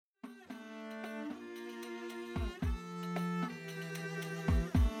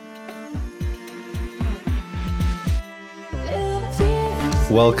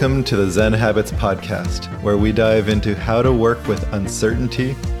Welcome to the Zen Habits podcast, where we dive into how to work with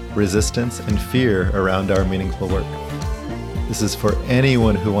uncertainty, resistance, and fear around our meaningful work. This is for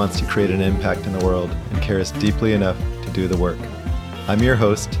anyone who wants to create an impact in the world and cares deeply enough to do the work. I'm your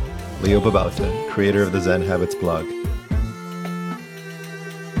host, Leo Babauta, creator of the Zen Habits blog.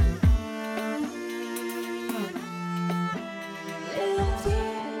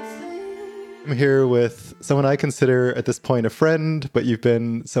 I'm here with someone I consider at this point a friend, but you've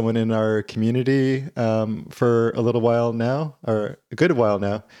been someone in our community for a little while now, or a good while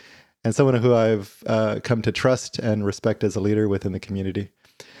now, and someone who I've come to trust and respect as a leader within the community.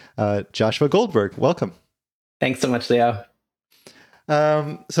 Joshua Goldberg, welcome. Thanks so much, Leo.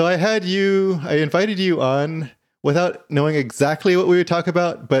 So I invited you on without knowing exactly what we would talk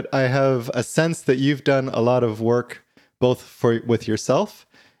about, but I have a sense that you've done a lot of work both with yourself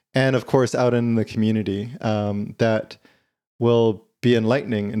and of course out in the community that will be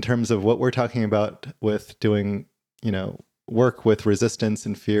enlightening in terms of what we're talking about with doing, work with resistance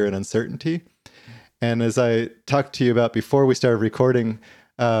and fear and uncertainty. And as I talked to you about before we started recording,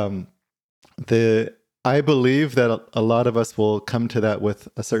 I believe that a lot of us will come to that with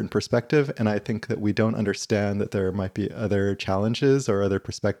a certain perspective, and I think that we don't understand that there might be other challenges or other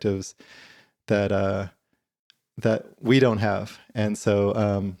perspectives that we don't have. And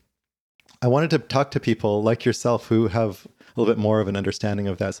so I wanted to talk to people like yourself who have a little bit more of an understanding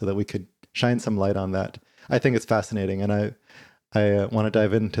of that so that we could shine some light on that. I think it's fascinating, and I want to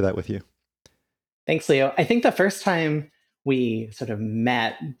dive into that with you. Thanks, Leo. I think the first time we sort of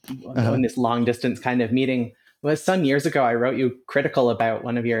met in this long distance kind of meeting was some years ago. I wrote you critical about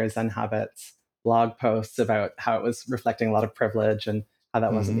one of your Zen Habits blog posts about how it was reflecting a lot of privilege and how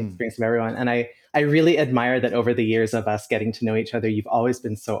that wasn't the experience of everyone. And I really admire that over the years of us getting to know each other, you've always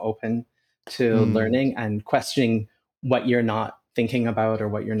been so open to learning and questioning what you're not thinking about or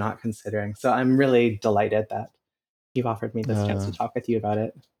what you're not considering. So I'm really delighted that you've offered me this chance to talk with you about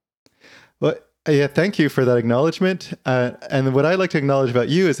it. Well, yeah, thank you for that acknowledgement. And what I like to acknowledge about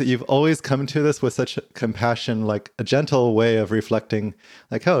you is that you've always come to this with such compassion, like a gentle way of reflecting,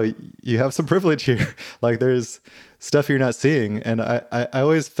 like, oh, you have some privilege here. Like there's stuff you're not seeing. And I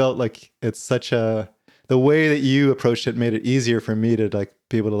always felt like it's the way that you approached it made it easier for me to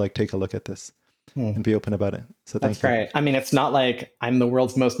be able to take a look at this and be open about it. So thank you. That's great. I mean, it's not like I'm the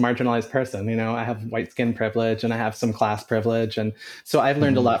world's most marginalized person. I have white skin privilege and I have some class privilege. And so I've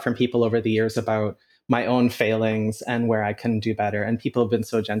learned a lot from people over the years about my own failings and where I can do better. And people have been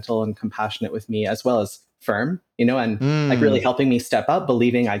so gentle and compassionate with me as well as firm, and really helping me step up,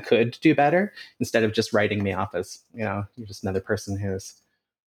 believing I could do better instead of just writing me off as, you're just another person who's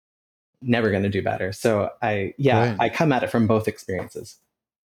never going to do better. So I come at it from both experiences.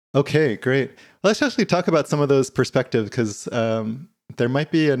 Okay, great. Let's actually talk about some of those perspectives because there might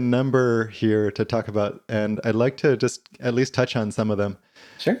be a number here to talk about, and I'd like to just at least touch on some of them.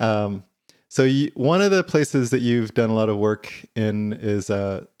 Sure. So one of the places that you've done a lot of work in is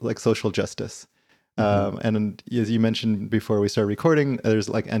social justice. And as you mentioned before we started recording, there's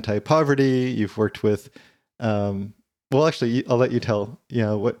anti-poverty. You've worked with, well, actually, I'll let you tell.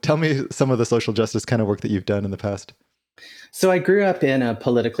 Tell me some of the social justice kind of work that you've done in the past. So I grew up in a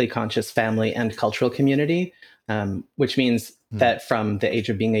politically conscious family and cultural community, which means that from the age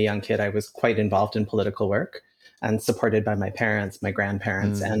of being a young kid, I was quite involved in political work and supported by my parents, my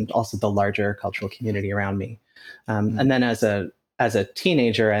grandparents, and also the larger cultural community around me. And then as a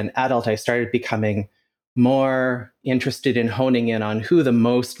teenager and adult, I started becoming more interested in honing in on who the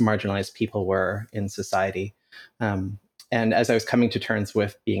most marginalized people were in society. And as I was coming to terms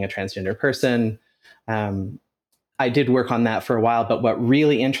with being a transgender person, I did work on that for a while, but what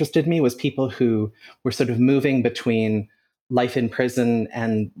really interested me was people who were sort of moving between life in prison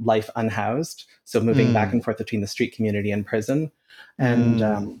and life unhoused. So moving back and forth between the street community and prison.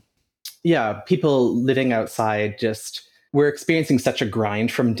 And people living outside just were experiencing such a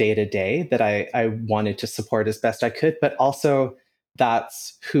grind from day to day that I wanted to support as best I could, but also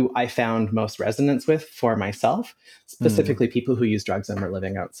that's who I found most resonance with for myself, specifically people who use drugs and were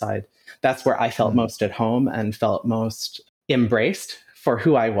living outside. That's where I felt most at home and felt most embraced for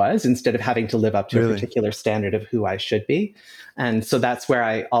who I was instead of having to live up to a particular standard of who I should be. And so that's where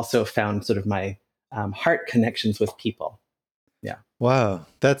I also found sort of my heart connections with people. Yeah. Wow.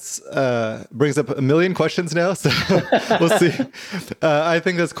 That's brings up a million questions now. So we'll see. I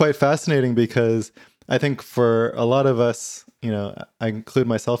think that's quite fascinating because I think for a lot of us, I include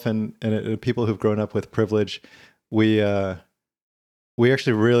myself in people who've grown up with privilege, we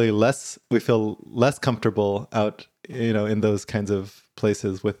actually we feel less comfortable out, in those kinds of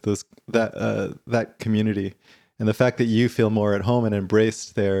places with that community. And the fact that you feel more at home and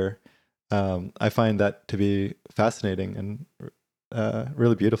embraced there, I find that to be fascinating and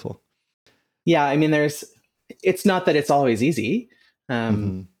really beautiful. Yeah, I mean, it's not that it's always easy, um,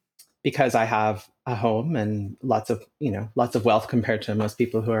 Hmm. because I have a home and lots of wealth compared to most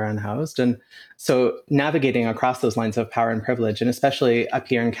people who are unhoused. And so navigating across those lines of power and privilege, and especially up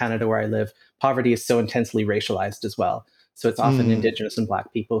here in Canada where I live, poverty is so intensely racialized as well. So it's often Mm, Indigenous and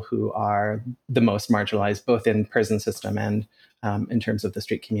Black people who are the most marginalized, both in prison system and in terms of the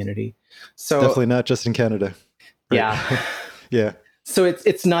street community. So definitely not just in Canada, right? yeah. Yeah. So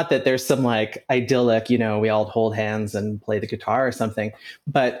it's not that there's some like idyllic, we all hold hands and play the guitar or something.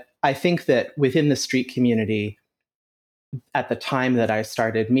 But I think that within the street community, at the time that I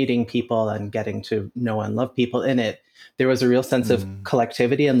started meeting people and getting to know and love people in it, there was a real sense of Mm,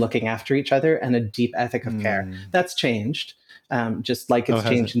 collectivity and looking after each other and a deep ethic of care. mm. That's changed, just like Oh, it's has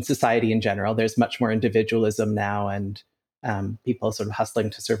changed it? in society in general. There's much more individualism now, and people sort of hustling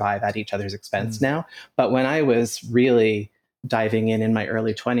to survive at each other's expense Mm, now. But when I was really diving in my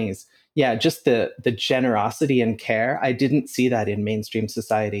early 20s, yeah, just the generosity and care, I didn't see that in mainstream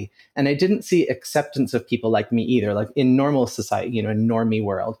society. And I didn't see acceptance of people like me either. Like in normal society, in normie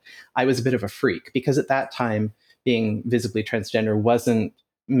world, I was a bit of a freak because at that time, being visibly transgender wasn't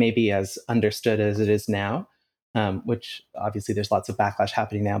maybe as understood as it is now. Which obviously there's lots of backlash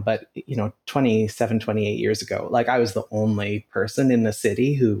happening now, but 27, 28 years ago, like I was the only person in the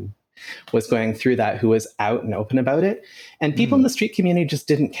city who was going through that, who was out and open about it. And people in mm. the street community just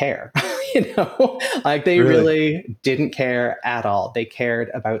didn't care, like they Really? really didn't care at all. They cared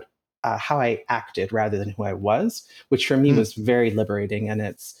about how I acted rather than who I was, which for me Mm. was very liberating. And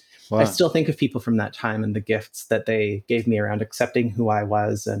I Wow. still think of people from that time and the gifts that they gave me around accepting who I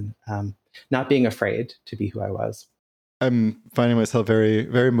was and not being afraid to be who I was. I'm finding myself very,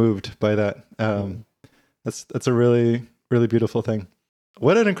 very moved by that. That's a really, really beautiful thing.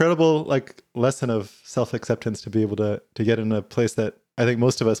 What an incredible like lesson of self acceptance to be able to get in a place that I think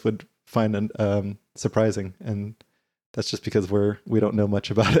most of us would find surprising, and that's just because we don't know much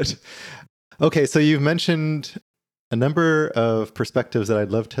about it. Okay, so you've mentioned a number of perspectives that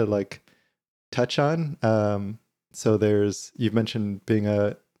I'd love to like touch on. So you've mentioned being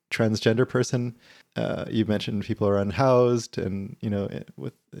a transgender person. You've mentioned people are unhoused, and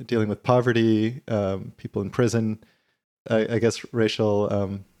with dealing with poverty, people in prison. I guess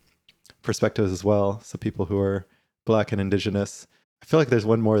racial perspectives as well. So people who are Black and Indigenous. I feel like there's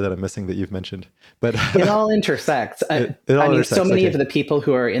one more that I'm missing that you've mentioned, but It all intersects. it I all mean, so intersects. many of Okay. the people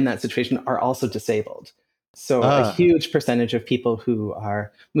who are in that situation are also disabled. So a Ah, huge percentage of people who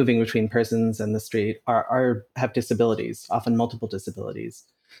are moving between prisons and the street are have disabilities, often multiple disabilities.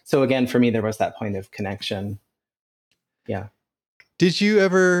 So again, for me, there was that point of connection. Yeah. did you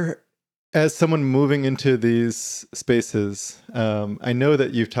ever, as someone moving into these spaces, I know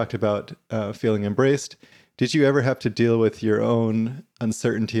that you've talked about feeling embraced. Did you ever have to deal with your own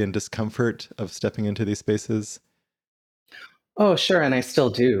uncertainty and discomfort of stepping into these spaces? Oh, sure, and I still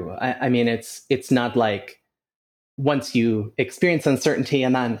do. I mean, it's not like once you experience uncertainty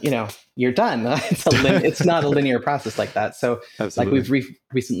and then you're done. It's not a linear process like that. So like Absolutely. we've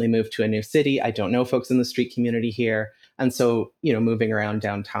recently moved to a new city. I don't know folks in the street community here, and so moving around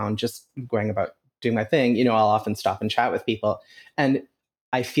downtown, just going about doing my thing, I'll often stop and chat with people, and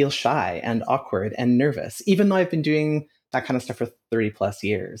I feel shy and awkward and nervous even though I've been doing that kind of stuff for 30 plus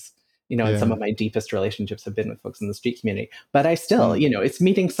years. And some Yeah. of my deepest relationships have been with folks in the street community, but I still, Mm. it's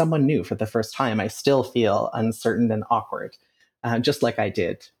meeting someone new for the first time. I still feel uncertain and awkward, just like I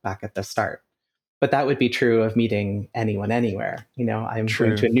did back at the start. But that would be true of meeting anyone anywhere. I'm going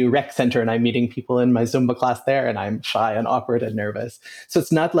to True. a new rec center and I'm meeting people in my Zumba class there and I'm shy and awkward and nervous. So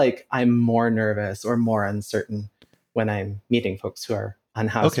it's not like I'm more nervous or more uncertain when I'm meeting folks who are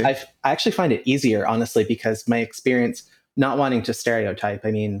unhoused. Okay. I actually find it easier, honestly, because my experience, not wanting to stereotype,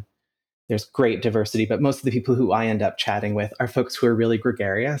 I mean, there's great diversity, but most of the people who I end up chatting with are folks who are really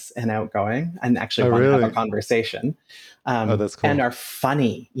gregarious and outgoing and actually Oh, want to have a really? conversation, Oh, that's and cool. are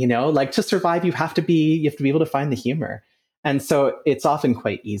funny. Like to survive, you have to be able to find the humor, and so it's often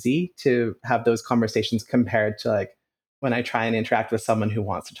quite easy to have those conversations compared to like when I try and interact with someone who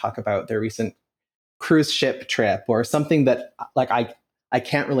wants to talk about their recent cruise ship trip or something that like I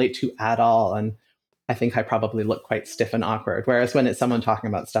can't relate to at all, and I think I probably look quite stiff and awkward. Whereas when it's someone talking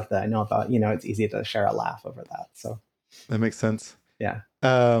about stuff that I know about, it's easy to share a laugh over that. So That makes sense. yeah.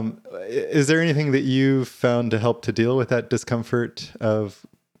 Is there anything that you've found to help to deal with that discomfort of,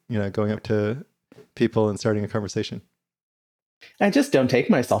 going up to people and starting a conversation? I just don't take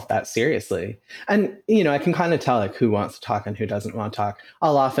myself that seriously. And, I can kind of tell like who wants to talk and who doesn't want to talk.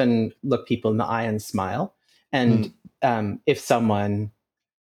 I'll often look people in the eye and smile. And if someone,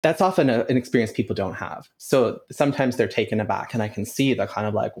 that's often an experience people don't have. So sometimes they're taken aback, and I can see the kind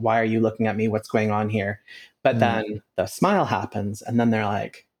of like, why are you looking at me? What's going on here? But then the smile happens, and then they're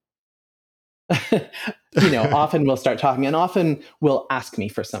like, often we'll start talking, and often will ask me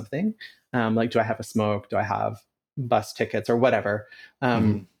for something. Like, do I have a smoke? Do I have bus tickets or whatever?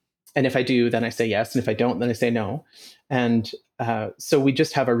 And if I do, then I say yes. And if I don't, then I say no. And so we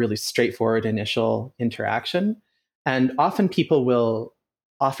just have a really straightforward initial interaction. And often people will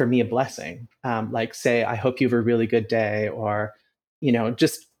offer me a blessing, like say, I hope you have a really good day, or,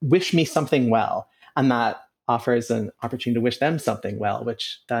 just wish me something well. And that offers an opportunity to wish them something well,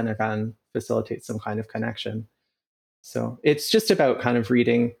 which then again facilitates some kind of connection. So it's just about kind of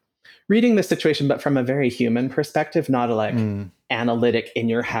reading the situation, but from a very human perspective, not a like analytic in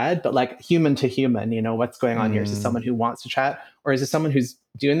your head, but like human to human, what's going on here? Is this someone who wants to chat, or is it someone who's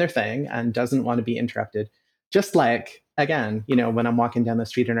doing their thing and doesn't want to be interrupted? Just like, again, when I'm walking down the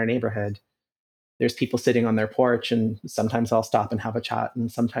street in our neighborhood, there's people sitting on their porch, and sometimes I'll stop and have a chat.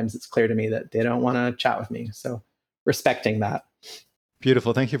 And sometimes it's clear to me that they don't want to chat with me. So respecting that.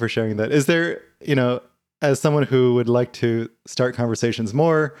 Beautiful. Thank you for sharing that. Is there, as someone who would like to start conversations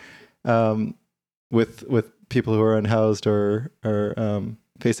more with people who are unhoused or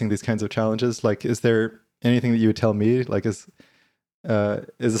facing these kinds of challenges, like, is there anything that you would tell me? Like, is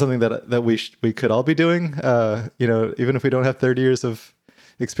it something that we could all be doing? Even if we don't have 30 years of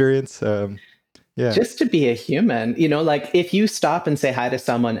experience. Yeah. Just to be a human, like if you stop and say hi to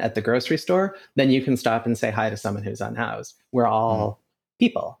someone at the grocery store, then you can stop and say hi to someone who's unhoused. We're all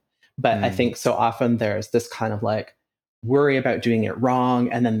people. But I think so often there's this kind of like worry about doing it wrong.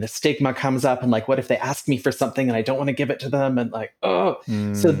 And then the stigma comes up, and like, what if they ask me for something and I don't want to give it to them? And like,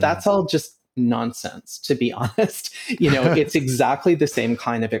 so that's all just nonsense, to be honest. It's exactly the same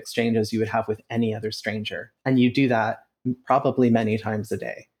kind of exchange as you would have with any other stranger. And you do that probably many times a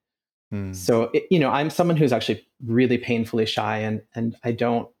day. So, I'm someone who's actually really painfully shy, and I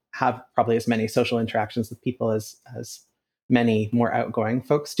don't have probably as many social interactions with people as many more outgoing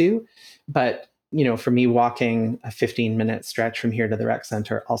folks do. But, for me, walking a 15-minute stretch from here to the rec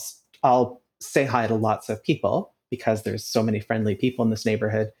center, I'll say hi to lots of people because there's so many friendly people in this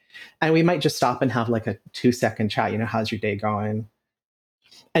neighborhood. And we might just stop and have like a 2-second chat, how's your day going?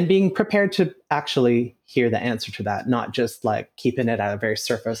 And being prepared to actually hear the answer to that, not just like keeping it at a very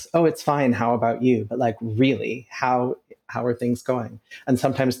surface. Oh, it's fine. How about you? But like, really, how are things going? And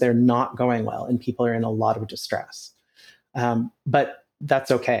sometimes they're not going well, and people are in a lot of distress. But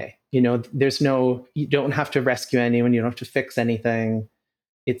that's okay. You don't have to rescue anyone. You don't have to fix anything.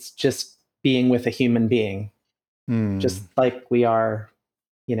 It's just being with a human being, just like we are,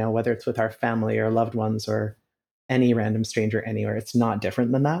 whether it's with our family or loved ones or any random stranger anywhere. It's not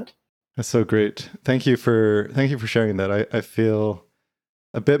different than that. That's so great. Thank you for sharing that. I feel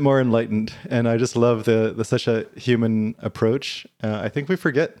a bit more enlightened, and I just love the such a human approach. I think we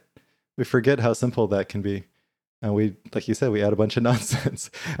forget how simple that can be. And we, like you said, we add a bunch of nonsense.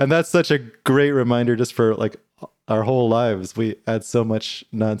 And that's such a great reminder just for like our whole lives. We add so much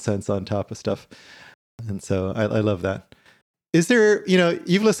nonsense on top of stuff. And so I love that. Is there,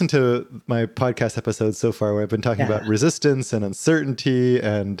 you've listened to my podcast episodes so far where I've been talking about resistance and uncertainty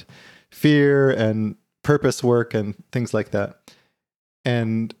and fear and purpose work and things like that.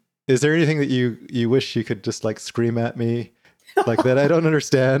 And is there anything that you wish you could just like scream at me like that I don't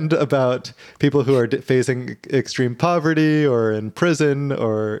understand about people who are facing extreme poverty or in prison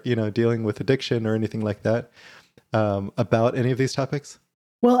or, dealing with addiction or anything like that, about any of these topics?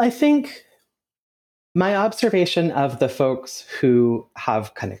 Well, I think my observation of the folks who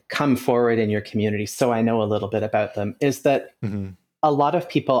have kind of come forward in your community, so I know a little bit about them, is that a lot of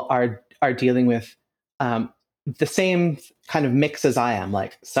people are dealing with the same kind of mix as I am,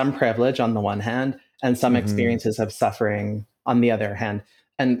 like some privilege on the one hand and some experiences of suffering on the other hand,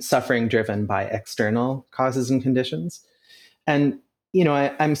 and suffering driven by external causes and conditions. And,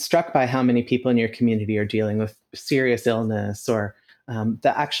 I'm struck by how many people in your community are dealing with serious illness, or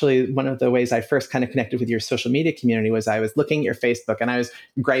that actually one of the ways I first kind of connected with your social media community was I was looking at your Facebook and I was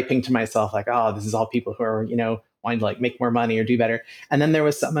griping to myself like, oh, this is all people who are, wanting to like make more money or do better. And then there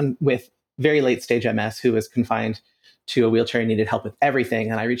was someone with very late stage MS who was confined to a wheelchair and needed help with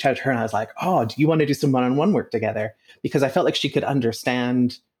everything. And I reached out to her and I was like, oh, do you want to do some one-on-one work together? Because I felt like she could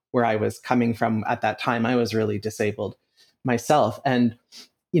understand where I was coming from at that time. I was really disabled myself. And,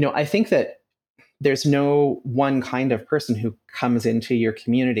 I think that there's no one kind of person who comes into your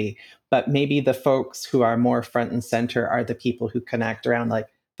community, but maybe the folks who are more front and center are the people who connect around like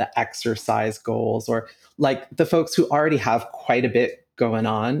the exercise goals, or like the folks who already have quite a bit going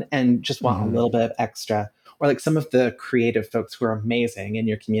on and just want a little bit of extra, or like some of the creative folks who are amazing in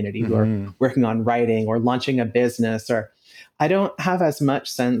your community who are Hmm. working on writing or launching a business, or I don't have as much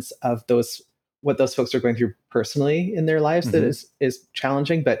sense of those what those folks are going through personally in their lives that Hmm. is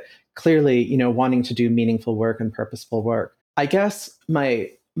challenging, but clearly, wanting to do meaningful work and purposeful work. I guess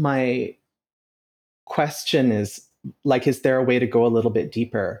my question is like, is there a way to go a little bit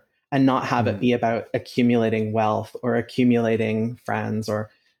deeper and not have it Hmm. be about accumulating wealth or accumulating friends or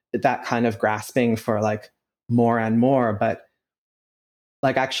that kind of grasping for like more and more, but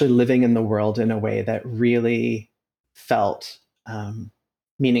like actually living in the world in a way that really felt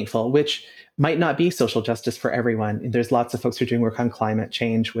meaningful, which might not be social justice for everyone. There's lots of folks who are doing work on climate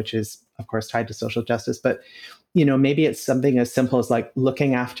change, which is, of course, tied to social justice. But, maybe it's something as simple as like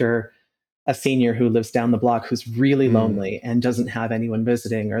looking after a senior who lives down the block who's really Hmm. lonely and doesn't have anyone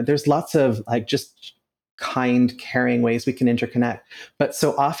visiting. Or there's lots of like just kind, caring ways we can interconnect. But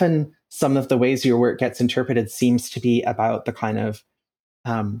so often, some of the ways your work gets interpreted seems to be about the kind of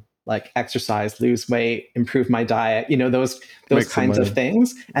like exercise, lose weight, improve my diet, those Make some kinds of money.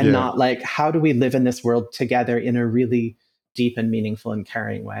 things, and Yeah. not like how do we live in this world together in a really deep and meaningful and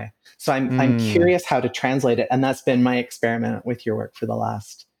caring way. So I'm Mm. curious how to translate it, and that's been my experiment with your work for the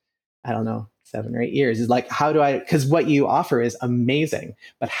last, I don't know, 7 or 8 years. Is like, how do I? Because what you offer is amazing,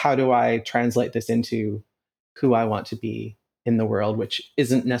 but how do I translate this into who I want to be in the world, which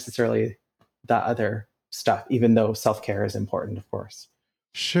isn't necessarily that other stuff, even though self care is important, of course.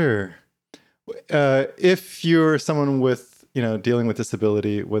 Sure. If you're someone with, dealing with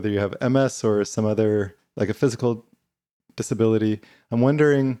disability, whether you have MS or some other, like a physical disability, I'm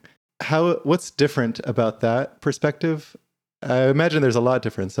wondering what's different about that perspective. I imagine there's a lot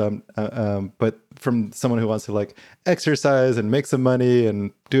different. So, but from someone who wants to like exercise and make some money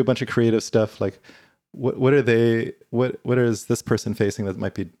and do a bunch of creative stuff, like what are they? What is this person facing that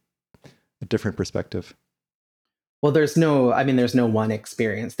might be a different perspective? Well, there's no one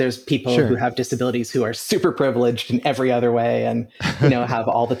experience. There's people who Sure. have disabilities who are super privileged in every other way and, have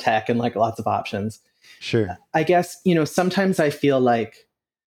all the tech and like lots of options. Sure. I guess, sometimes I feel like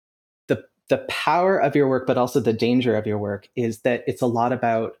the power of your work, but also the danger of your work is that it's a lot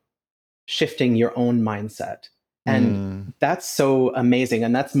about shifting your own mindset. And Mm. that's so amazing.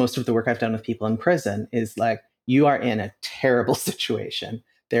 And that's most of the work I've done with people in prison is like, you are in a terrible situation.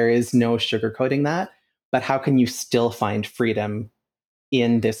 There is no sugarcoating that. But how can you still find freedom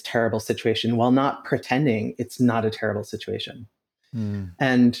in this terrible situation while not pretending it's not a terrible situation? Mm.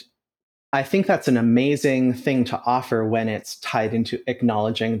 And I think that's an amazing thing to offer when it's tied into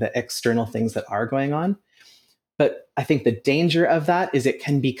acknowledging the external things that are going on. But I think the danger of that is it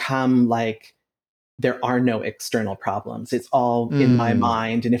can become like there are no external problems. It's all in my Mm.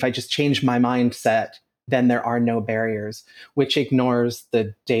 mind. And if I just change my mindset, then there are no barriers, which ignores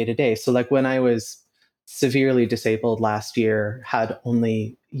the day to day. So, like when I was severely disabled last year, had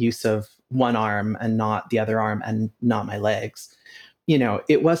only use of one arm and not the other arm and not my legs,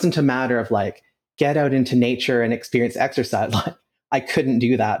 it wasn't a matter of like, get out into nature and experience exercise. Like, I couldn't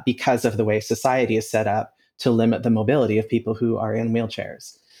do that because of the way society is set up to limit the mobility of people who are in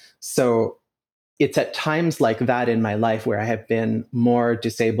wheelchairs. So, it's at times like that in my life where I have been more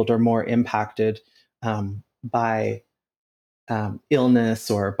disabled or more impacted by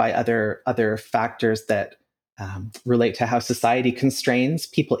illness or by other factors that relate to how society constrains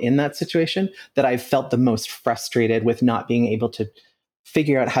people in that situation, that I've felt the most frustrated with not being able to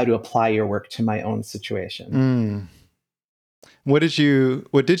figure out how to apply your work to my own situation. Mm. What did you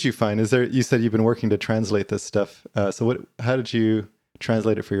find? You said you've been working to translate this stuff. How did you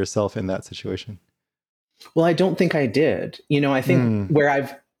translate it for yourself in that situation? Well, I don't think I did. I think Mm. where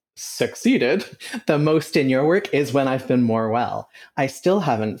I've succeeded the most in your work is when I've been more well. I still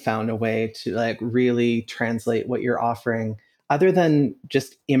haven't found a way to like really translate what you're offering other than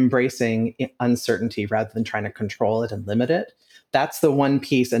just embracing uncertainty rather than trying to control it and limit it. That's the one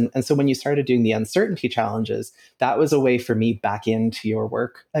piece. And so when you started doing the uncertainty challenges, that was a way for me back into your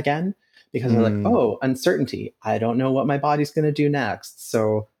work again, because I'm like, Mm. oh, uncertainty. I don't know what my body's going to do next.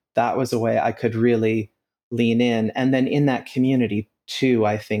 So that was a way I could really lean in. And then in that community too,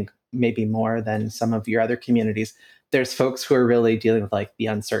 I think maybe more than some of your other communities, there's folks who are really dealing with like the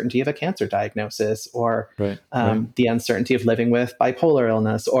uncertainty of a cancer diagnosis or Right. Right. the uncertainty of living with bipolar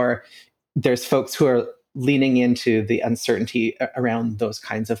illness, or there's folks who are leaning into the uncertainty around those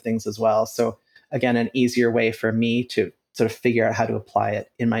kinds of things as well. So again, an easier way for me to sort of figure out how to apply it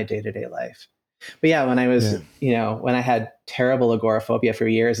in my day-to-day life. But yeah, when I was, Yeah. when I had terrible agoraphobia for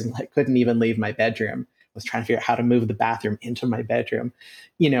years and like couldn't even leave my bedroom, was trying to figure out how to move the bathroom into my bedroom,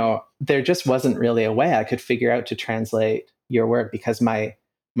 there just wasn't really a way I could figure out to translate your work because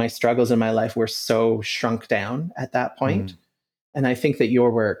my struggles in my life were so shrunk down at that point. Mm. And I think that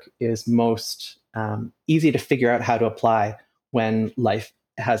your work is most easy to figure out how to apply when life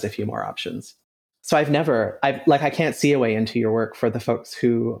has a few more options. So I can't see a way into your work for the folks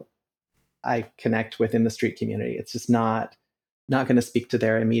who I connect with in the street community. It's just not going to speak to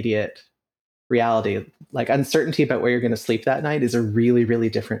their immediate reality. Like uncertainty about where you're going to sleep that night is a really, really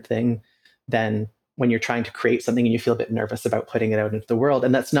different thing than when you're trying to create something and you feel a bit nervous about putting it out into the world.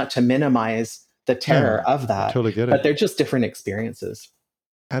 And that's not to minimize the terror No, of I that, totally get but it. they're just different experiences.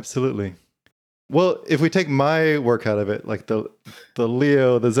 Absolutely. Well, if we take my work out of it, like the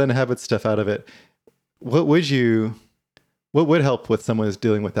Leo, the Zen habit stuff out of it, what would you what would help with someone who's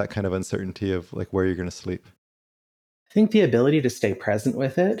dealing with that kind of uncertainty of like where you're going to sleep? I think the ability to stay present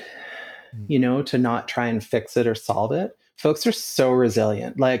with it, Mm. to not try and fix it or solve it. Folks are so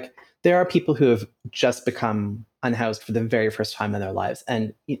resilient. Like there are people who have just become unhoused for the very first time in their lives,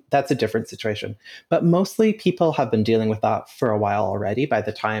 and that's a different situation. But mostly people have been dealing with that for a while already by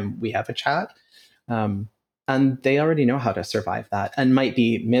the time we have a chat. Um, and they already know how to survive that and might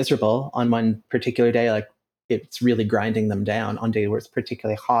be miserable on one particular day. Like it's really grinding them down on day where it's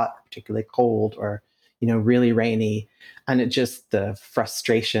particularly hot, particularly cold, or, really rainy. And it just the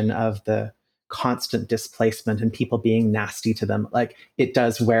frustration of the constant displacement and people being nasty to them. Like it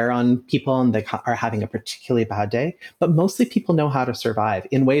does wear on people and they are having a particularly bad day. But mostly people know how to survive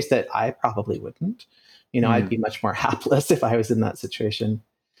in ways that I probably wouldn't. I'd Mm. be much more hapless if I was in that situation.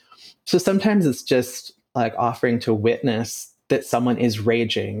 So sometimes it's just like offering to witness that someone is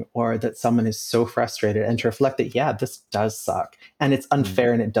raging or that someone is so frustrated and to reflect that, yeah, this does suck. And it's Mm.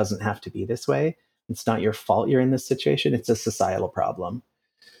 unfair and it doesn't have to be this way. It's not your fault you're in this situation. It's a societal problem.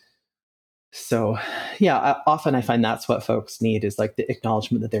 So, yeah, often I find that's what folks need is like the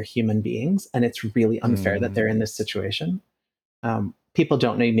acknowledgement that they're human beings and it's really unfair that they're Mm. in this situation. People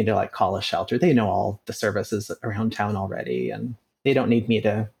don't need me to like call a shelter. They know all the services around town already, and they don't need me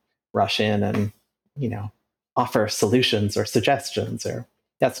to rush in and you know offer solutions or suggestions. Or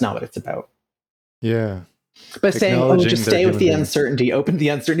that's not what it's about. Yeah. But saying, "Oh, Acknowledging just they're stay with human the beings. uncertainty, open to the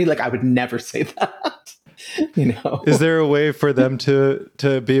uncertainty," like I would never say that. you Is know. there a way for them to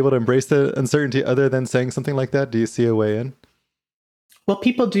be able to embrace the uncertainty other than saying something like that? Do you see a way in? Well,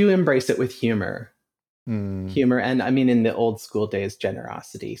 people do embrace it with Mm. humor, and I mean, in the old school days,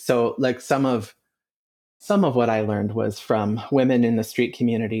 generosity. So, like some of what I learned was from women in the street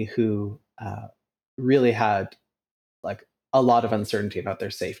community who really had like a lot of uncertainty about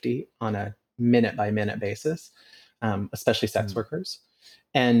their safety on a minute by minute basis, especially sex Mm. workers.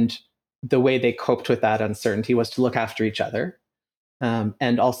 And the way they coped with that uncertainty was to look after each other,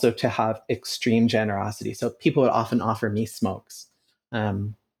 and also to have extreme generosity. So people would often offer me smokes,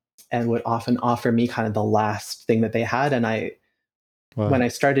 um, and would often offer me kind of the last thing that they had. And when Wow. I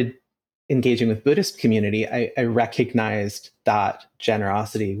started engaging with Buddhist community, I recognized that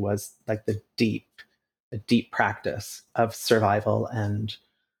generosity was like a deep practice of survival and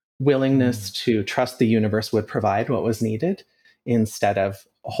willingness Mm. to trust the universe would provide what was needed instead of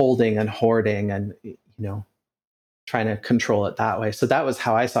holding and hoarding and trying to control it that way. So that was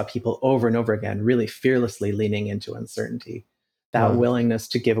how I saw people over and over again really fearlessly leaning into uncertainty, that Wow. willingness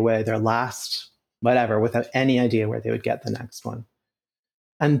to give away their last whatever without any idea where they would get the next one.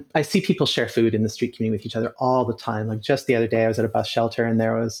 And I see people share food in the street community with each other all the time. Like just the other day, I was at a bus shelter and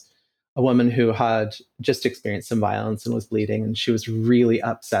there was a woman who had just experienced some violence and was bleeding, and she was really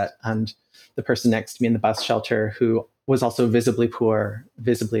upset. And the person next to me in the bus shelter, who was also visibly poor,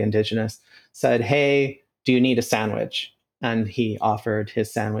 visibly indigenous, said, "Hey, do you need a sandwich?" And he offered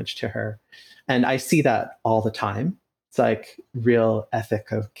his sandwich to her. And I see that all the time. It's like real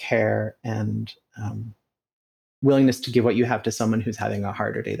ethic of care and willingness to give what you have to someone who's having a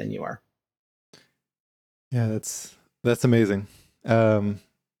harder day than you are. Yeah, that's amazing. Um,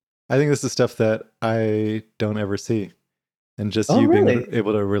 I think this is stuff that I don't ever see. And just Oh, you being really?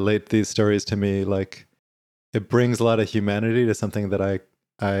 able to relate these stories to me, like it brings a lot of humanity to something that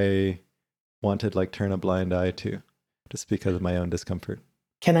I wanted like turn a blind eye to just because of my own discomfort.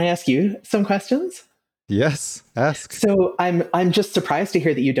 Can I ask you some questions? Yes, ask. So I'm just surprised to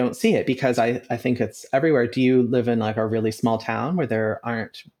hear that you don't see it because I think it's everywhere. Do you live in like a really small town where there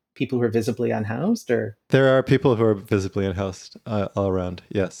aren't people who are visibly unhoused or There are people who are visibly unhoused all around.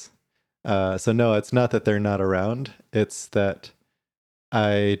 Yes. So no, it's not that they're not around. It's that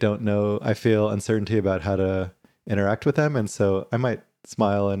I don't know. I feel uncertainty about how to interact with them, and so I might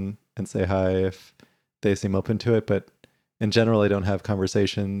smile and say hi if they seem open to it. But in general, I don't have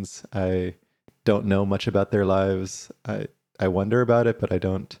conversations. I don't know much about their lives. I wonder about it, but I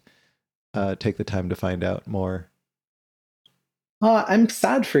don't take the time to find out more. Oh, I'm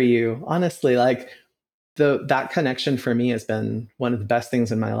sad for you, honestly. Like that connection for me has been one of the best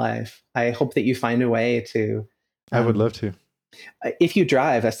things in my life. I hope that you find a way to, I would love um, to. if you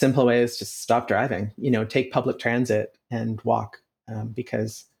drive, a simple way is just stop driving. Take public transit and walk,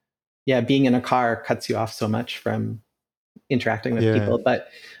 because yeah, being in a car cuts you off so much from interacting with Yeah, people. But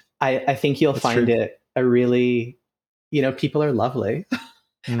I think you'll that's find true. it a really, people are lovely.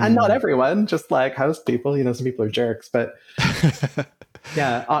 And not Mm. everyone, just like house people. Some people are jerks, but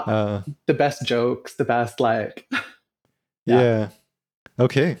yeah, uh, the best jokes, the best like, yeah, yeah.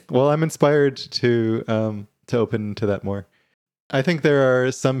 Okay. Well, I'm inspired to open to that more. I think there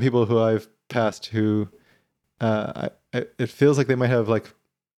are some people who I've passed who it feels like they might have like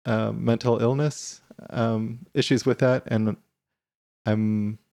mental illness issues with that, and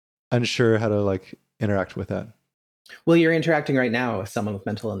I'm unsure how to like interact with that. well, you're interacting right now with someone with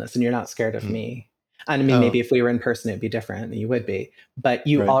mental illness and you're not scared of Mm. me. And I mean, maybe Oh, if we were in person, it'd be different. You would be, but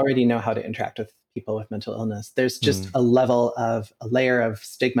you right. already know how to interact with people with mental illness. There's just Mm. a layer of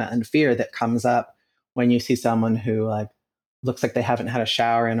stigma and fear that comes up when you see someone who like looks like they haven't had a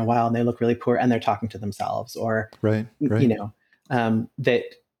shower in a while and they look really poor and they're talking to themselves, or Right. you Right. know, that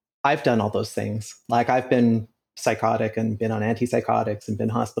I've done all those things. Like I've been psychotic and been on antipsychotics and been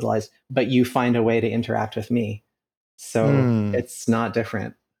hospitalized, but you find a way to interact with me. So Mm. it's not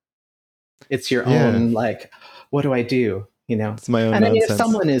different. It's your Yeah. own, like, what do I do? It's my own And I mean, if nonsense.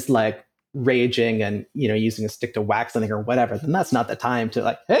 someone is like raging and, using a stick to whack something or whatever, then that's not the time to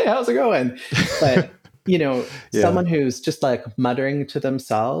like, hey, how's it going? But, Yeah. someone who's just like muttering to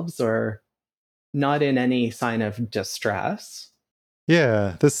themselves or not in any sign of distress.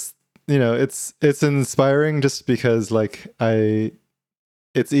 Yeah. This, it's inspiring just because like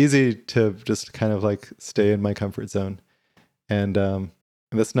it's easy to just kind of like stay in my comfort zone. And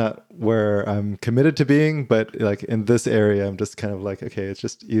that's not where I'm committed to being, but like in this area, I'm just kind of like, okay, it's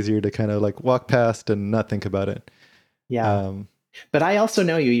just easier to kind of like walk past and not think about it. Yeah. Um, But I also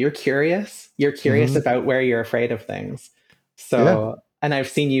know you. You're curious. You're curious mhm. about where you're afraid of things. Yeah. So, and I've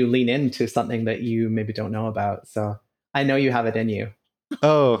seen you lean into something that you maybe don't know about. So I know you have it in you.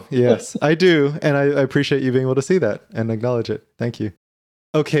 Oh, yes, I do. And I appreciate you being able to see that and acknowledge it. Thank you.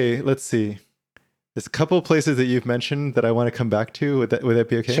 Okay, let's see. There's a couple of places that you've mentioned that I want to come back to. Would that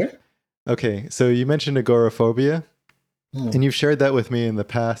be okay? Sure. Okay, so you mentioned agoraphobia, Mm. and you've shared that with me in the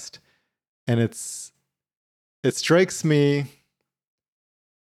past, and it strikes me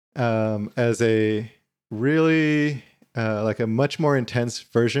as a really like a much more intense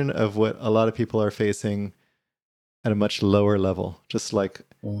version of what a lot of people are facing at a much lower level. Just like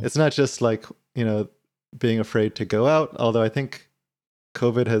Mm. it's not just like being afraid to go out, although I think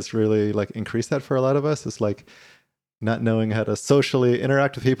COVID has really like increased that for a lot of us. It's like not knowing how to socially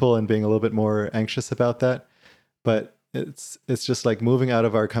interact with people and being a little bit more anxious about that. But it's just like moving out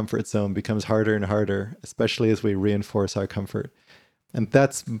of our comfort zone becomes harder and harder, especially as we reinforce our comfort. And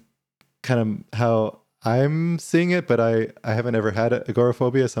that's kind of how I'm seeing it, but I haven't ever had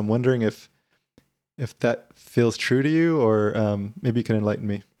agoraphobia, so I'm wondering if that feels true to you, or maybe you can enlighten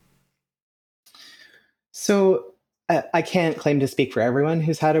me. So I can't claim to speak for everyone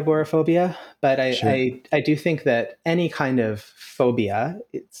who's had agoraphobia, but Sure. I do think that any kind of phobia,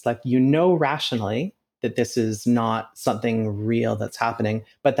 it's like rationally that this is not something real that's happening,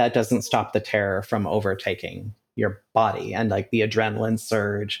 but that doesn't stop the terror from overtaking your body and like the adrenaline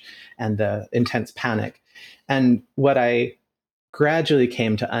surge and the intense panic. And what I gradually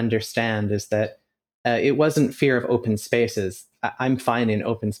came to understand is that it wasn't fear of open spaces. I'm fine in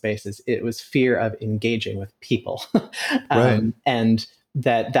open spaces. It was fear of engaging with people, Right. and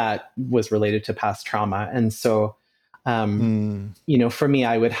that was related to past trauma. And so, um, Mm. for me,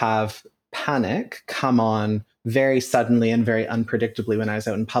 I would have panic come on very suddenly and very unpredictably when I was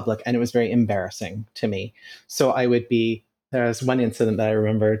out in public, and it was very embarrassing to me. So I would be. There was one incident that I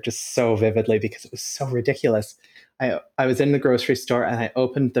remember just so vividly because it was so ridiculous. I was in the grocery store and I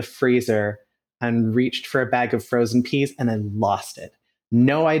opened the freezer and reached for a bag of frozen peas and I lost it.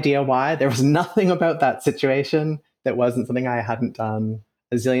 No idea why. There was nothing about that situation that wasn't something I hadn't done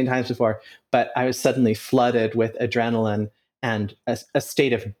a zillion times before, but I was suddenly flooded with adrenaline and a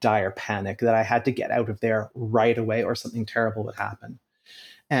state of dire panic that I had to get out of there right away or something terrible would happen.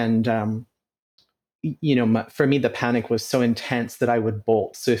 And for me, the panic was so intense that I would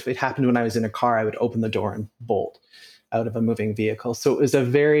bolt. So if it happened when I was in a car, I would open the door and bolt out of a moving vehicle. So it was a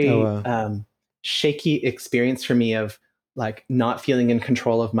very Oh, shaky experience for me of like not feeling in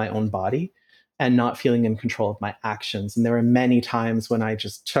control of my own body and not feeling in control of my actions. And there were many times when I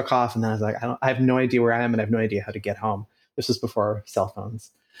just took off and then I was like, I have no idea where I am and I have no idea how to get home. This was before cell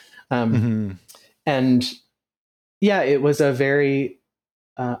phones. Um, hmm. and Yeah, it was a very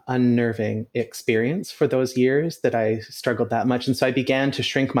unnerving experience for those years that I struggled that much. And so I began to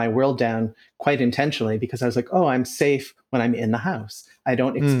shrink my world down quite intentionally because I was like, oh, I'm safe when I'm in the house. I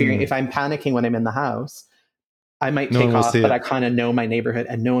don't experience, if Hmm. I'm panicking when I'm in the house, I might No one take will off, see but I it. kind of know my neighborhood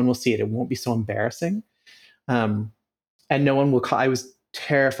and no one will see it. It won't be so embarrassing. Um, and no one will call. I was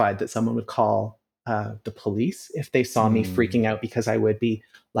terrified that someone would call the police if they saw me Hmm. freaking out because I would be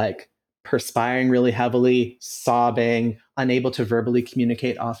like perspiring really heavily, sobbing, unable to verbally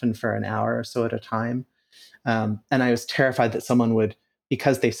communicate, often for an hour or so at a time. And I was terrified that someone would,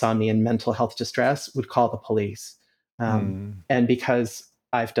 because they saw me in mental health distress, would call the police. Hmm. And because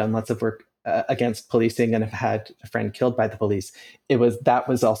I've done lots of work against policing and have had a friend killed by the police, that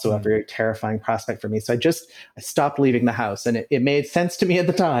was also a Hmm. very terrifying prospect for me. So I stopped leaving the house, and it made sense to me at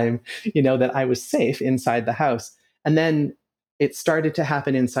the time, that I was safe inside the house. And then it started to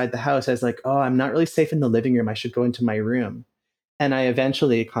happen inside the house. I was like, oh, I'm not really safe in the living room. I should go into my room. And I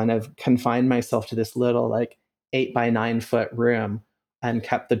eventually kind of confined myself to this little like 8 by 9 foot room and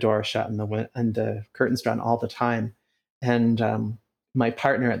kept the door shut and the curtains drawn all the time. And my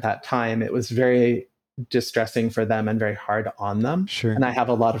partner at that time, it was very distressing for them and very hard on them. Sure. And I have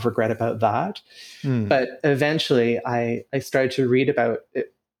a lot of regret about that. Hmm. But eventually I started to read about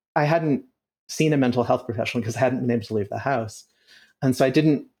it. I hadn't seen a mental health professional because I hadn't been able to leave the house. And so I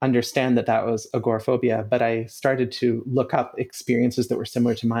didn't understand that that was agoraphobia, but I started to look up experiences that were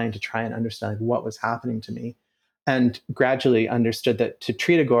similar to mine to try and understand what was happening to me. And gradually understood that to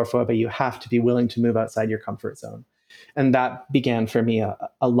treat agoraphobia, you have to be willing to move outside your comfort zone. And that began for me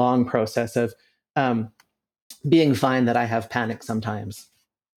a long process of um, being fine that I have panic sometimes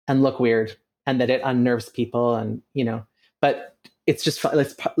and look weird and that it unnerves people. And, but it's just,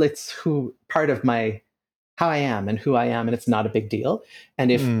 it's who part of my how I am and who I am, and it's not a big deal. And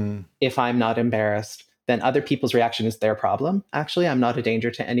Hmm. if I'm not embarrassed, then other people's reaction is their problem. Actually, I'm not a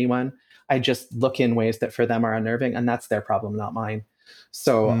danger to anyone. I just look in ways that for them are unnerving, and that's their problem, not mine.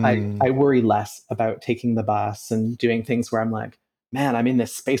 So I Hmm. worry less about taking the bus and doing things where I'm like, man, I'm in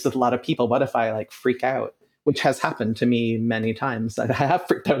this space with a lot of people. What if I like freak out? Which has happened to me many times. I have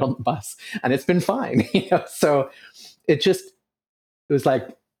freaked out on the bus, and it's been fine. So it just it was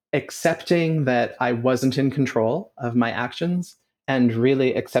like accepting that I wasn't in control of my actions and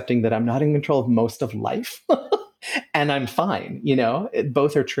really accepting that I'm not in control of most of life and I'm fine.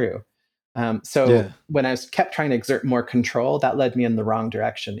 Both are true. So Yeah. when I was kept trying to exert more control, that led me in the wrong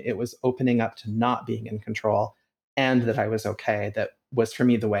direction. It was opening up to not being in control and that I was okay. That was for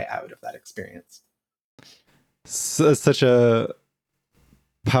me the way out of that experience. Such a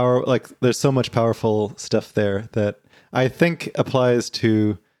power, like there's so much powerful stuff there that I think applies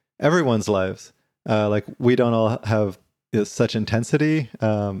to everyone's lives. Like we don't all have such intensity,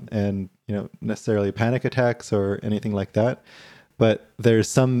 and necessarily panic attacks or anything like that, but there's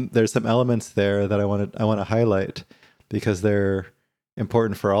some elements there that I want to highlight because they're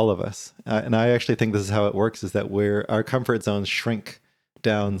important for all of us. And I actually think this is how it works: is that our comfort zones shrink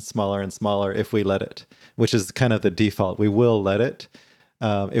down smaller and smaller if we let it, which is kind of the default. We will let it,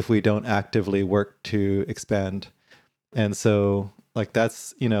 if we don't actively work to expand. And so like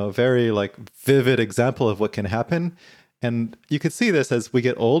that's a very like vivid example of what can happen. And you could see this as we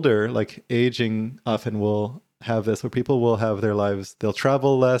get older, like aging often will have this where people will have their lives, they'll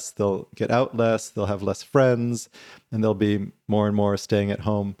travel less, they'll get out less, they'll have less friends, and they'll be more and more staying at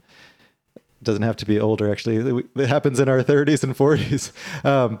home. It doesn't have to be older, actually. It happens in our 30s and 40s.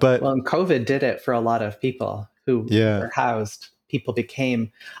 Well, But and COVID did it for a lot of people who yeah, were housed. People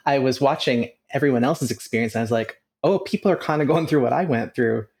became, I was watching everyone else's experience and I was like, oh, people are kind of going through what I went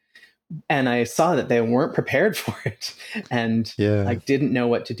through. And I saw that they weren't prepared for it and yeah, like didn't know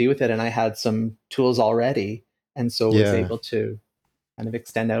what to do with it. And I had some tools already. And so was yeah, able to kind of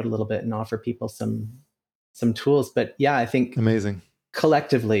extend out a little bit and offer people some tools. But yeah, I think amazing.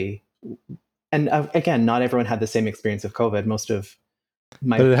 collectively, and again, not everyone had the same experience of COVID. Most of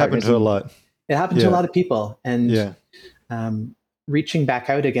my But it happened partners to a and lot. it happened to a Yeah, lot of people, and yeah, um, reaching back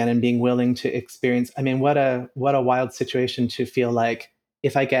out again and being willing to experience. I mean, what a wild situation to feel like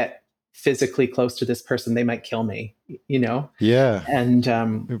if I get physically close to this person, they might kill me. You know, yeah. and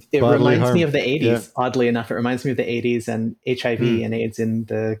it Bodily reminds me harm. of the Yeah. '80s. Oddly enough, it reminds me of the '80s and HIV Hmm. and AIDS in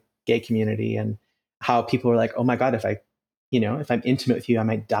the gay community, and how people were like, "Oh my god, if I'm intimate with you, I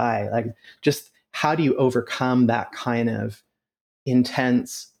might die." Like, just how do you overcome that kind of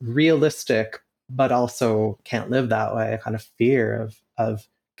intense, realistic, but also can't live that way, a kind of fear of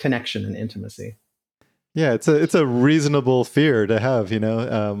connection and intimacy. Yeah, it's a reasonable fear to have,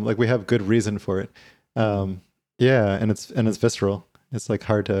 like we have good reason for it. Mm. Yeah, and it's visceral. It's like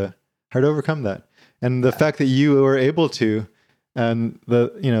hard to hard to overcome that. And the fact that you were able to, and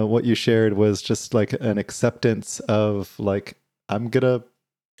the, you know, what you shared was just like an acceptance of like, I'm gonna,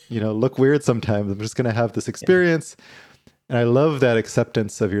 you know, look weird sometimes. I'm just gonna have this Yeah. experience. And I love that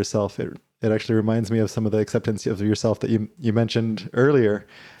acceptance of yourself. It actually reminds me of some of the acceptance of yourself that you mentioned earlier,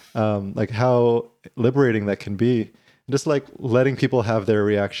 like how liberating that can be. Just like letting people have their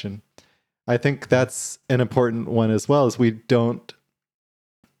reaction. I think that's an important one as well. Is we don't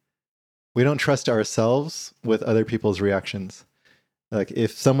trust ourselves with other people's reactions. Like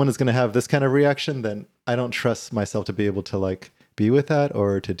if someone is going to have this kind of reaction, then I don't trust myself to be able to like be with that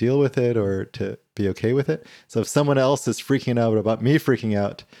or to deal with it or to be okay with it. So if someone else is freaking out about me freaking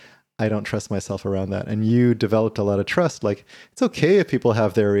out, I don't trust myself around that. And you developed a lot of trust. Like it's okay if people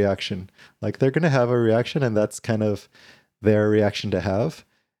have their reaction. Like they're going to have a reaction and that's kind of their reaction to have.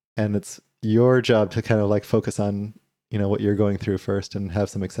 And it's your job to kind of like focus on, you know, what you're going through first and have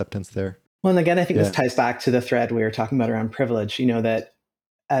some acceptance there. Well, and again, I think this Yeah. ties back to the thread we were talking about around privilege, you know, that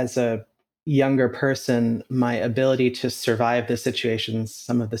as a younger person, my ability to survive the situations,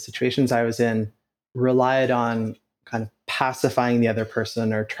 some of the situations I was in, relied on kind of pacifying the other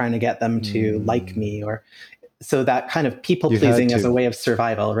person or trying to get them to like me, or so that kind of people You had pleasing as a to. way of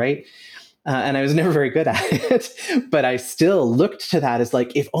survival, right? And I was never very good at it, but I still looked to that as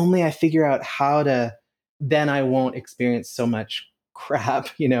like, if only I figure out how to, then I won't experience so much crap,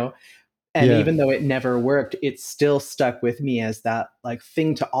 you know? And Yeah. even though it never worked, it still stuck with me as that like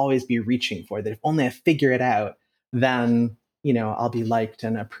thing to always be reaching for, that if only I figure it out, then, you know, I'll be liked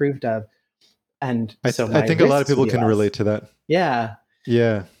and approved of. And so I my think a lot of risks would people be can less. relate to that. Yeah.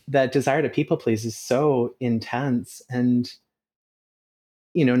 Yeah. That desire to people please is so intense. And,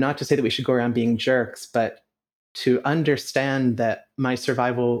 you know, not to say that we should go around being jerks, but to understand that my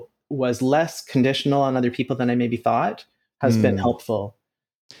survival was less conditional on other people than I maybe thought has been Mm. helpful.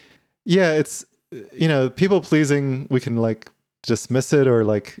 Yeah, it's, you know, people pleasing, we can like dismiss it or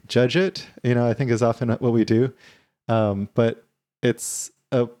like judge it, you know, I think is often what we do. But it's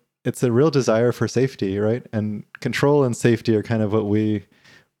a real desire for safety, right? And control and safety are kind of what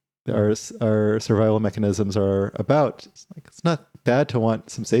our survival mechanisms are about. It's like, it's not bad to want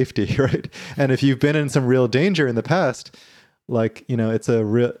some safety, right? And if you've been in some real danger in the past, like, you know, it's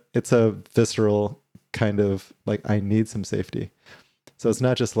a visceral kind of like, I need some safety. So it's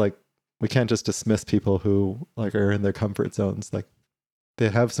not just like, we can't just dismiss people who like are in their comfort zones. Like they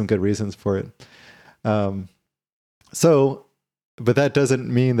have some good reasons for it. Um, so, but that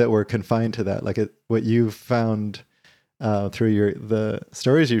doesn't mean that we're confined to that. Like what you've found through the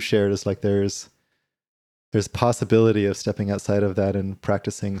stories you shared is like there's possibility of stepping outside of that and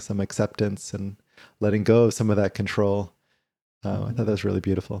practicing some acceptance and letting go of some of that control. I thought that was really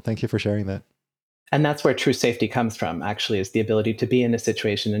beautiful. Thank you for sharing that. And that's where true safety comes from, actually, is the ability to be in a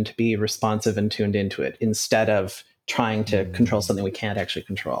situation and to be responsive and tuned into it instead of trying to control something we can't actually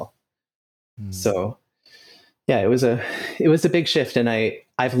control. So yeah, it was a big shift. And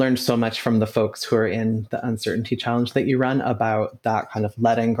I've learned so much from the folks who are in the uncertainty challenge that you run about that kind of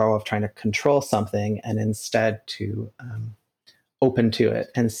letting go of trying to control something and instead to open to it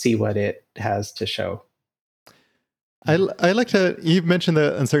and see what it has to show. I like to, you've mentioned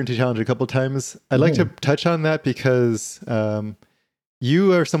the uncertainty challenge a couple of times. I'd like to touch on that because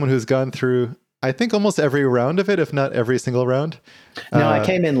you are someone who's gone through, I think, almost every round of it, if not every single round. No, I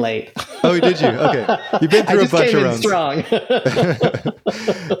came in late. Oh, did you? Okay. You've been through a bunch of rounds. Strong.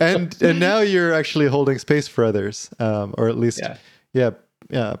 and now you're actually holding space for others, or at least,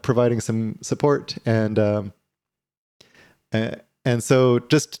 providing some support. And so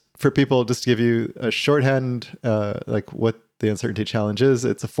just for people, just to give you a shorthand, like what the Uncertainty Challenge is,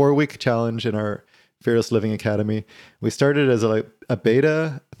 it's a 4-week challenge in our Fearless Living Academy. We started as a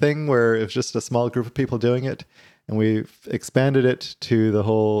beta thing where it was just a small group of people doing it, and we've expanded it to the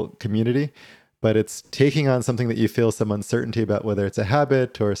whole community. But it's taking on something that you feel some uncertainty about, whether it's a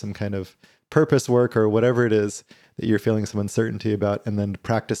habit or some kind of purpose work or whatever it is that you're feeling some uncertainty about, and then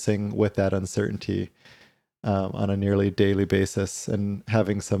practicing with that uncertainty on a nearly daily basis, and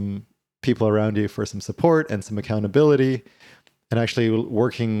having some people around you for some support and some accountability, and actually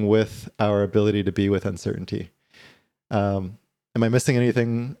working with our ability to be with uncertainty. Am I missing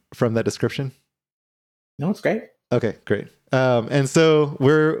anything from that description? No, it's great. Okay, great. And so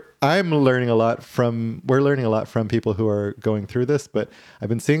we're learning a lot from people who are going through this, but I've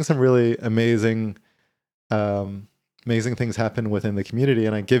been seeing some really amazing things happen within the community,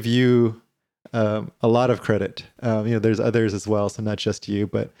 and I give you a lot of credit. There's others as well, so not just you,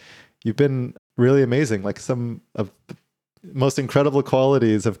 but you've been really amazing. Like some of the most incredible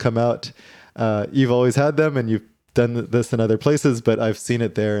qualities have come out. You've always had them, and you've done this in other places, but I've seen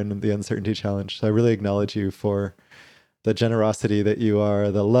it there in the Uncertainty Challenge. So I really acknowledge you for the generosity that you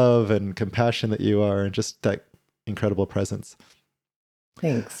are, the love and compassion that you are, and just that incredible presence.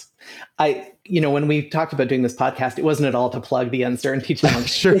 Thanks. When we talked about doing this podcast, it wasn't at all to plug the Uncertainty Challenge.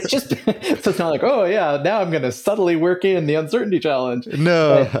 Sure. It's just, so it's not like, oh yeah, now I'm going to subtly work in the Uncertainty Challenge.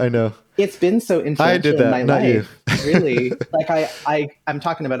 No, But I know. it's been so influential I did that, in my not life. you. Really. Like I'm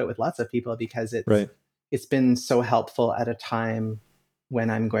talking about it with lots of people because Right. it's been so helpful at a time when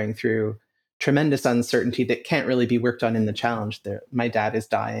I'm going through tremendous uncertainty that can't really be worked on in the challenge. My dad is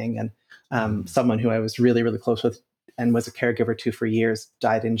dying, and someone who I was really, really close with and was a caregiver to for years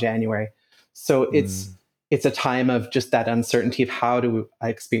died in January. So it's a time of just that uncertainty of how do I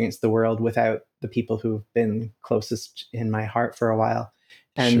experience the world without the people who've been closest in my heart for a while.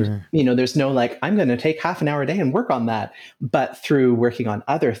 And, Sure. there's no like, I'm going to take half an hour a day and work on that. But through working on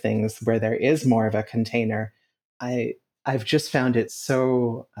other things where there is more of a container, I've just found it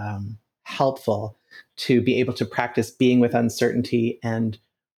so helpful to be able to practice being with uncertainty and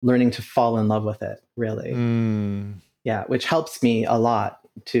learning to fall in love with it, really. Yeah, which helps me a lot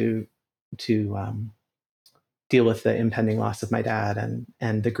to deal with the impending loss of my dad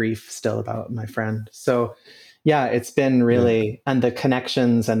and the grief still about my friend. So yeah, it's been really, and the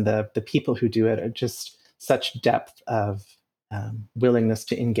connections and the people who do it are just such depth of willingness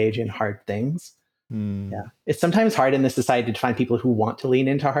to engage in hard things. Yeah, it's sometimes hard in this society to find people who want to lean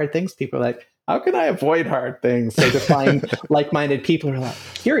into hard things. People are like, how can I avoid hard things? So to find like-minded people who are like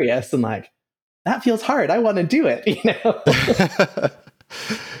curious and like, that feels hard, I want to do it,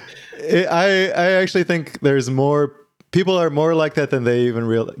 I actually think there's more people are more like that than they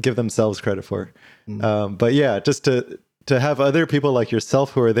even give themselves credit for. But yeah, just to have other people like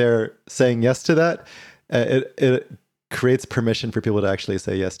yourself who are there saying yes to that, it creates permission for people to actually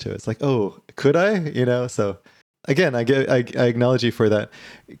say yes to it. It's like, oh, could I? So again, I acknowledge you for that.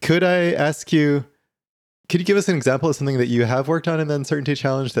 Could I ask you, could you give us an example of something that you have worked on in the Uncertainty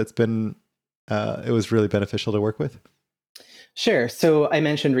Challenge that's been it was really beneficial to work with? Sure. So I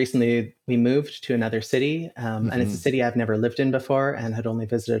mentioned recently we moved to another city, and it's a city I've never lived in before and had only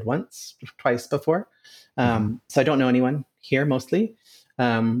visited twice before. So I don't know anyone here mostly.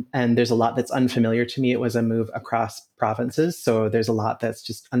 And there's a lot that's unfamiliar to me. It was a move across provinces. So there's a lot that's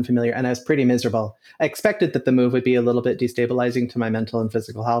just unfamiliar. And I was pretty miserable. I expected that the move would be a little bit destabilizing to my mental and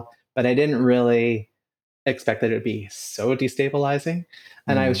physical health, but I didn't really expect that it would be so destabilizing.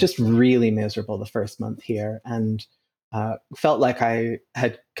 And I was just really miserable the first month here. And felt like I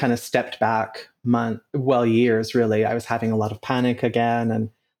had kind of stepped back years, really. I was having a lot of panic again and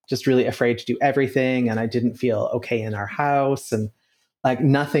just really afraid to do everything. And I didn't feel okay in our house and like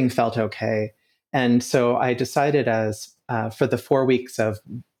nothing felt okay. And so I decided for the 4 weeks of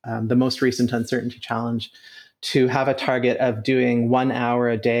the most recent Uncertainty Challenge to have a target of doing 1 hour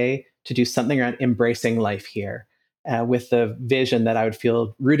a day to do something around embracing life here. With the vision that I would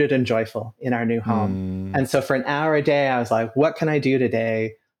feel rooted and joyful in our new home. And so for an hour a day, I was like, what can I do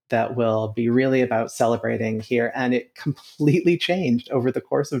today that will be really about celebrating here? And it completely changed over the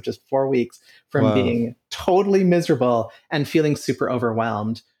course of just 4 weeks from being totally miserable and feeling super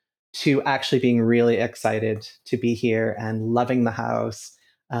overwhelmed to actually being really excited to be here and loving the house,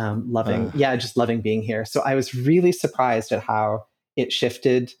 just loving being here. So I was really surprised at how it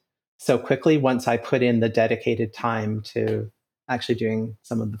shifted so quickly once I put in the dedicated time to actually doing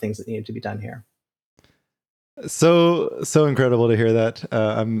some of the things that needed to be done here. So incredible to hear that.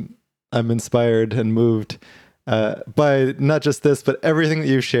 I'm inspired and moved by not just this, but everything that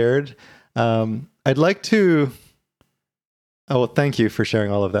you shared. I'd like to. Oh, well, thank you for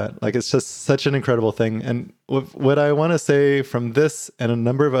sharing all of that. Like, it's just such an incredible thing. And what I want to say from this and a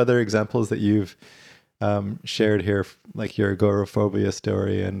number of other examples that you've shared here, like your agoraphobia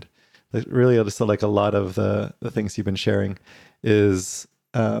story and really just like a lot of the things you've been sharing, is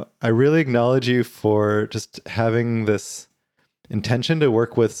I really acknowledge you for just having this intention to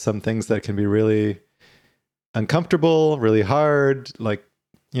work with some things that can be really uncomfortable, really hard. Like,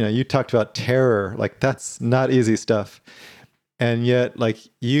 you talked about terror, like that's not easy stuff. And yet, like,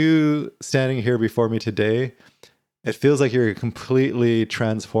 you standing here before me today, it feels like you're a completely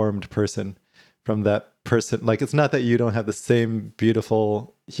transformed person from that person. Like, it's not that you don't have the same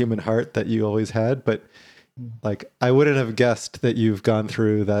beautiful human heart that you always had, but like, I wouldn't have guessed that you've gone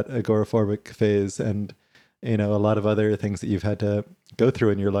through that agoraphobic phase and, a lot of other things that you've had to go through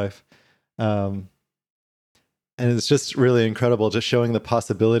in your life. And it's just really incredible, just showing the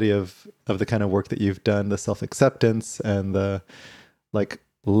possibility of the kind of work that you've done, the self-acceptance and the like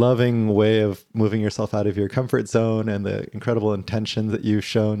loving way of moving yourself out of your comfort zone and the incredible intention that you've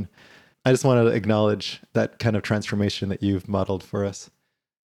shown. I just want to acknowledge that kind of transformation that you've modeled for us.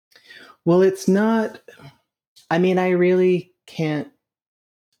 Well, it's not, I mean, I really can't,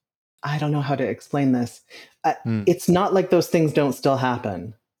 I don't know how to explain this. Mm. It's not like those things don't still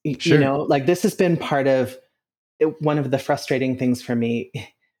happen. You Sure. know, like this has been part of one of the frustrating things for me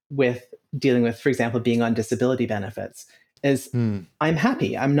with dealing with, for example, being on disability benefits is Mm. I'm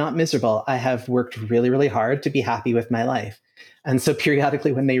happy. I'm not miserable. I have worked really, really hard to be happy with my life. And so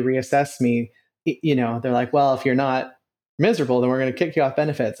periodically when they reassess me, you know, they're like, well, if you're not miserable, then we're going to kick you off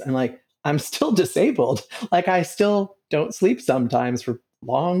benefits. I'm like, I'm still disabled. Like I still don't sleep sometimes for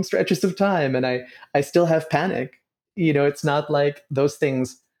long stretches of time. And I still have panic. You know, it's not like those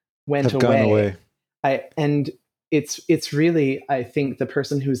things went Have gone away. away. And it's really, I think the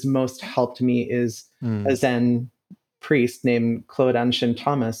person who's most helped me is a Mm. Zen priest named Claude Anshin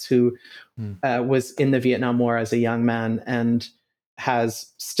Thomas, who Mm. was in the Vietnam War as a young man and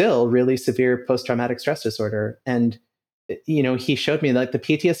has still really severe post-traumatic stress disorder. And you know, he showed me like the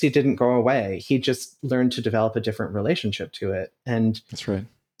PTSD didn't go away. He just learned to develop a different relationship to it. And That's right.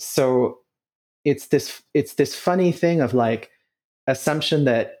 so it's this funny thing of like assumption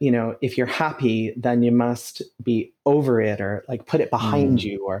that, you know, if you're happy, then you must be over it or like put it behind Mm.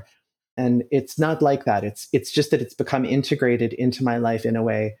 you, or and it's not like that. It's just that it's become integrated into my life in a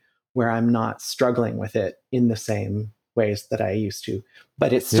way where I'm not struggling with it in the same ways that I used to,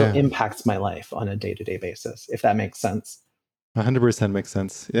 but it still Yeah. impacts my life on a day-to-day basis, if that makes sense. 100% makes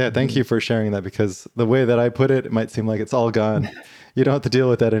sense. Yeah, thank Mm-hmm. you for sharing that, because the way that I put it, it might seem like it's all gone. You don't have to deal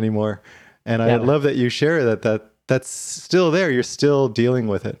with that anymore. And I Yeah. love that you share that's still there. You're still dealing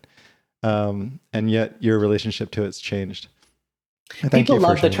with it. And yet your relationship to it's changed. And thank People you for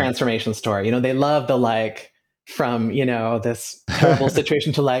love the sharing that. transformation story. You know, they love the like from, you know, this terrible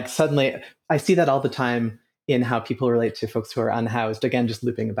situation to like suddenly I see that all the time in how people relate to folks who are unhoused. Again, just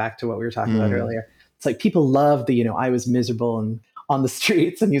looping back to what we were talking about Mm, earlier. It's like people love the, you know, I was miserable and on the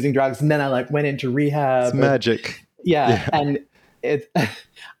streets and using drugs, and then I like went into it's rehab and magic. yeah. Yeah. And it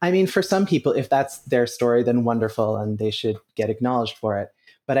I mean, for some people, if that's their story, then wonderful and they should get acknowledged for it.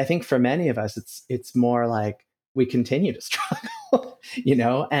 But I think for many of us, it's more like we continue to struggle, you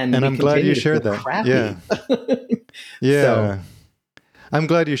know, and And we I'm glad you continue to feel shared that. Yeah. crappy. So, Yeah. I'm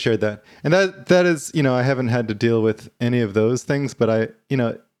glad you shared that. And that is, I haven't had to deal with any of those things, but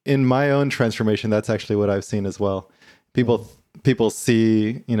in my own transformation, that's actually what I've seen as well. mm, People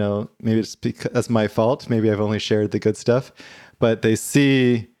see, maybe it's because that's my fault. Maybe I've only shared the good stuff, but they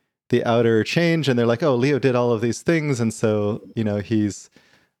see the outer change and they're like, "Oh, Leo did all of these things." And so, he's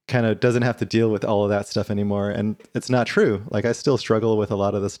kind of doesn't have to deal with all of that stuff anymore. And it's not true. Like I still struggle with a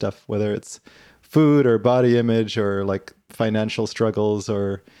lot of the stuff, whether it's food or body image or like financial struggles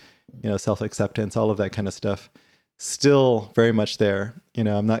or, self-acceptance, all of that kind of stuff. Still very much there.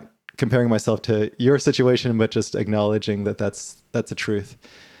 I'm not comparing myself to your situation, but just acknowledging that that's a truth,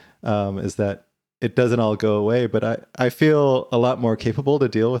 is that it doesn't all go away. But I feel a lot more capable to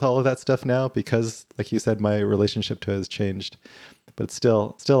deal with all of that stuff now because, like you said, my relationship to it has changed. But it's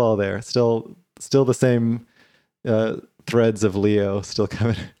still all there. Still the same threads of Leo still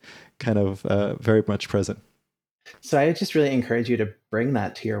kind of very much present. so I just really encourage you to bring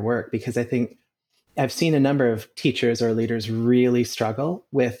that to your work because I think I've seen a number of teachers or leaders really struggle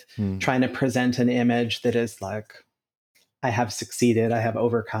with Mm, trying to present an image that is like, I have succeeded, I have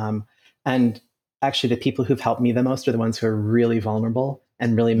overcome. And actually, the people who've helped me the most are the ones who are really vulnerable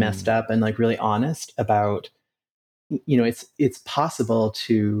and really messed mm, up and like really honest about, you know, it's possible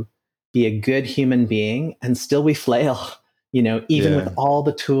to be a good human being and still we flail, you know, even with yeah. all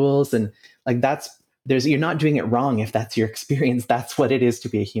the tools and like you're not doing it wrong if that's your experience. That's what it is to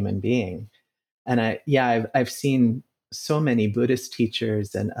be a human being. And I've seen so many Buddhist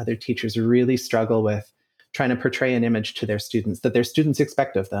teachers and other teachers really struggle with trying to portray an image to their students that their students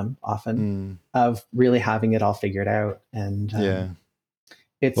expect of them often Mm, of really having it all figured out. And yeah.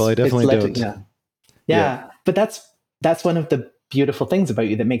 Well, I it's definitely led to, don't. Yeah. yeah, but that's one of the beautiful things about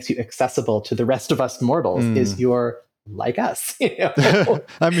you that makes you accessible to the rest of us mortals is Mm. you're like us. You know?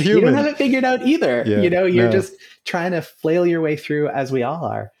 I'm You don't have human. it figured out either. You Yeah. know, you're No. just trying to flail your way through as we all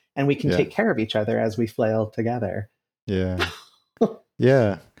are. And we can Yeah. take care of each other as we flail together. Yeah.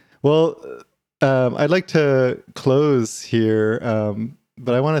 Yeah. Well, I'd like to close here,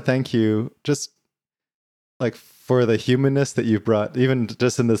 but I want to thank you just like for the humanness that you've brought, even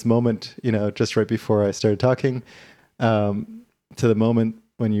just in this moment, just right before I started talking, to the moment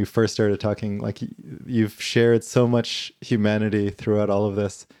when you first started talking, like you've shared so much humanity throughout all of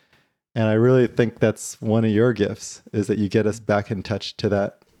this. And I really think that's one of your gifts is that you get us back in touch to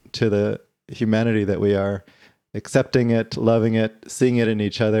the humanity that we are. accepting it, loving it, seeing it in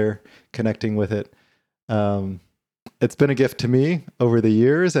each other, connecting with it. It's been a gift to me over the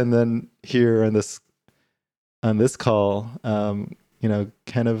years, and then here on this call,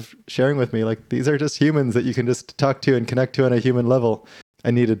 kind of sharing with me, like, these are just humans that you can just talk to and connect to on a human level.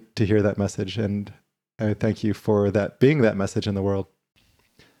 I needed to hear that message, and I thank you for that being that message in the world.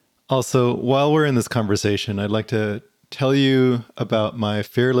 Also, while we're in this conversation, I'd like to tell you about my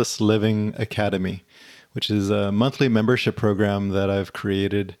Fearless Living Academy, which is a monthly membership program that I've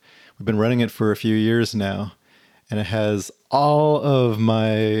created. We've been running it for a few years now, and it has all of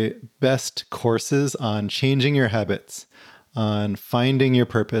my best courses on changing your habits, on finding your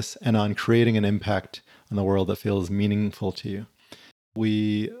purpose, and on creating an impact on the world that feels meaningful to you.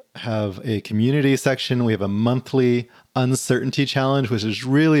 We have a community section. We have a monthly uncertainty challenge, which is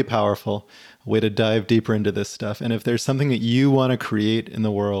really powerful, a way to dive deeper into this stuff. And if there's something that you want to create in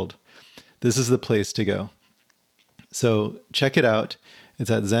the world, this is the place to go. So check it out. It's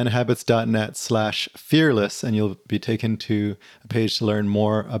at zenhabits.net/fearless, and you'll be taken to a page to learn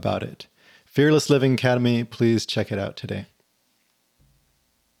more about it. Fearless Living Academy, please check it out today.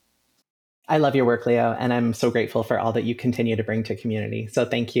 I love your work, Leo, and I'm so grateful for all that you continue to bring to community. So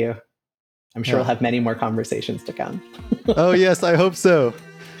thank you. I'm sure we'll have many more conversations to come. Oh, yes, I hope so.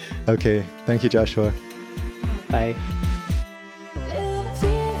 Okay. Thank you, Joshua. Bye.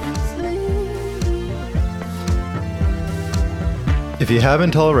 If you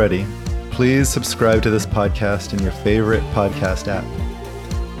haven't already, please subscribe to this podcast in your favorite podcast app.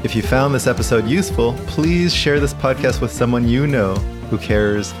 If you found this episode useful, please share this podcast with someone you know who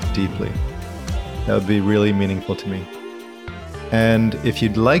cares deeply. That would be really meaningful to me. And if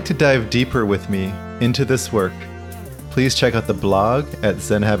you'd like to dive deeper with me into this work, please check out the blog at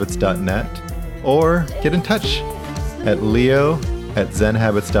zenhabits.net or get in touch at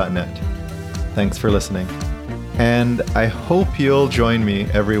leo@zenhabits.net. Thanks for listening. And I hope you'll join me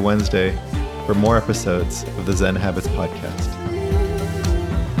every Wednesday for more episodes of the Zen Habits podcast.